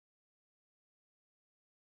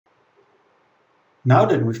Now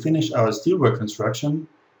that we finished our steelwork construction,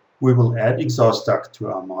 we will add exhaust duct to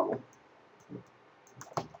our model.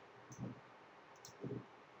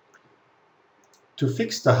 To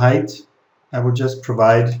fix the height, I will just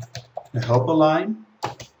provide a helper line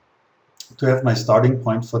to have my starting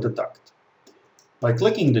point for the duct. By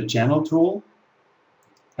clicking the channel tool,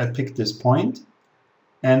 I pick this point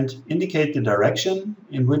and indicate the direction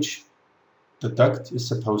in which the duct is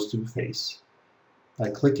supposed to face. By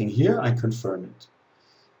clicking here, I confirm it.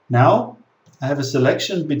 Now I have a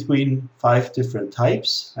selection between 5 different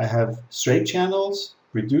types. I have straight channels,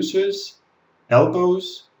 reducers,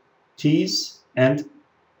 elbows, tees, and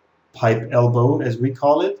pipe elbow, as we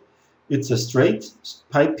call it. It's a straight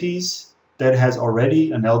pipe piece that has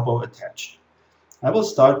already an elbow attached. I will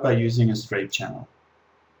start by using a straight channel.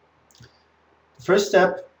 The first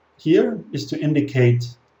step here is to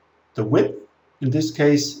indicate the width. In this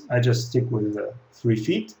case, I just stick with 3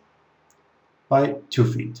 feet by 2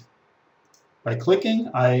 feet. By clicking,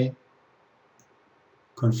 I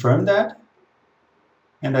confirm that,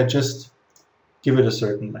 and I just give it a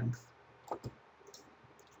certain length.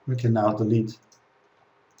 We can now delete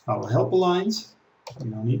our helper lines. We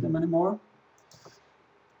don't need them anymore.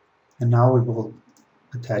 And now we will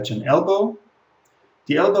attach an elbow.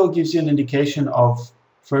 The elbow gives you an indication of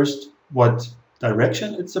first what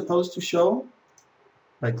direction it's supposed to show.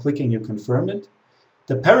 By clicking, you confirm it.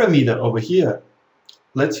 The parameter over here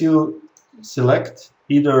lets you select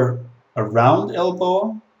either a round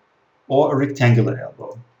elbow or a rectangular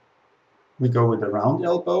elbow. We go with the round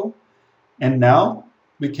elbow, and now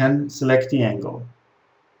we can select the angle.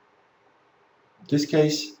 In this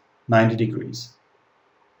case, 90 degrees.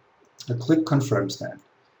 A click confirms that.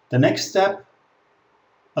 The next step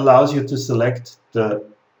allows you to select the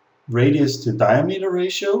radius to diameter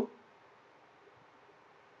ratio.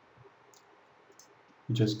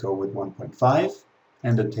 You just go with 1.5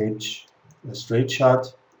 and attach a straight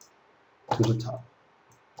shot to the top.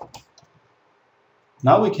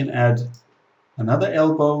 Now we can add another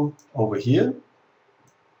elbow over here,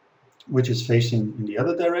 which is facing in the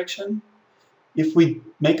other direction. If we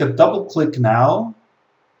make a double click now,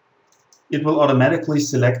 it will automatically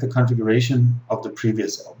select the configuration of the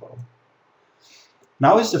previous elbow.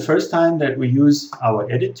 Now is the first time that we use our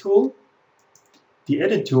edit tool. The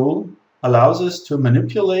edit tool allows us to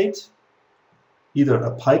manipulate either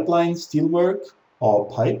a pipeline steelwork or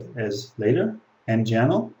pipe, as later, and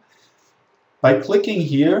channel. By clicking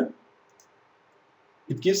here,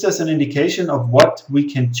 it gives us an indication of what we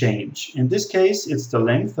can change. In this case, it's the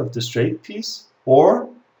length of the straight piece, or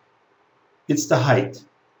it's the height.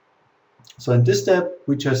 So in this step,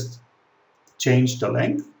 we just change the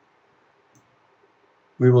length.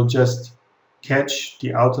 We will just catch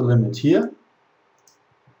the outer limit here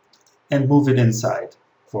and move it inside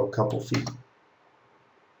for a couple feet.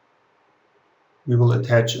 We will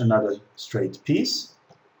attach another straight piece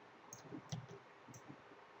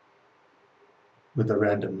with a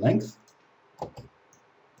random length.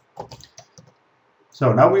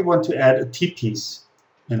 So now we want to add a T-piece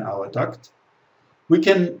in our duct. We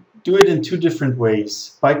can do it in 2 different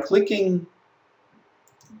ways. By clicking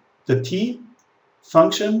the T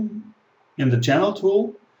function in the channel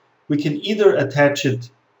tool, we can either attach it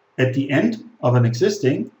at the end of an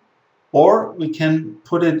existing, or we can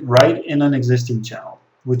put it right in an existing channel,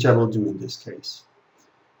 which I will do in this case.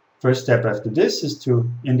 First step after this is to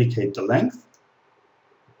indicate the length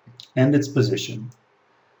and its position.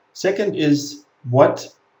 Second is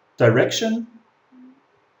what direction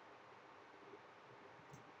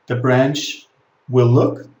the branch will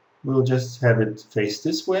look. We'll just have it face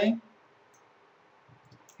this way.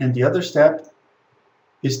 And the other step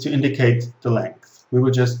is to indicate the length. We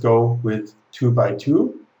will just go with 2 by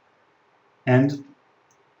 2, and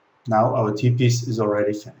now our T-piece is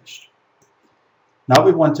already finished. Now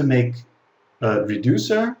we want to make a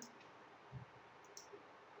reducer.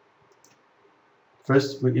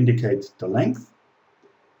 First we indicate the length,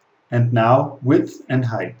 and now width and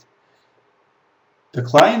height. The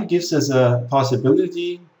client gives us a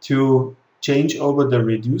possibility to change over the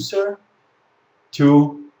reducer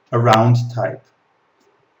to a round type.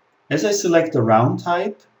 As I select the round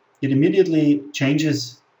type, it immediately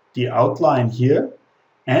changes the outline here,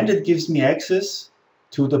 and it gives me access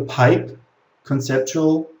to the pipe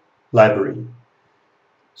conceptual library.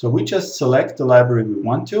 So we just select the library we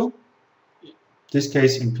want to, in this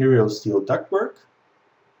case Imperial Steel Ductwork,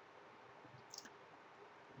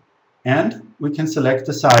 and we can select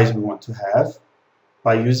the size we want to have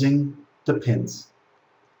by using the pins.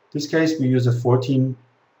 In this case we use a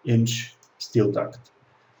 14-inch steel duct.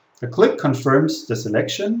 A click confirms the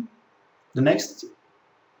selection. The next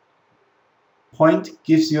point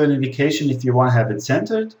gives you an indication if you want to have it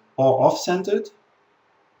centered or off-centered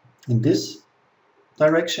in this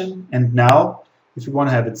direction, and now if you want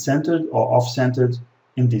to have it centered or off-centered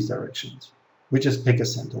in these directions. We just pick a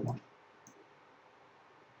center one.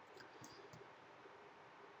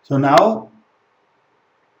 So now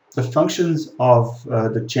the functions of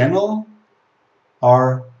the channel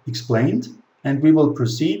are explained, and we will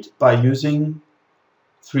proceed by using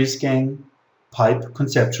 3skeng pipe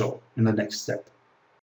conceptual in the next step.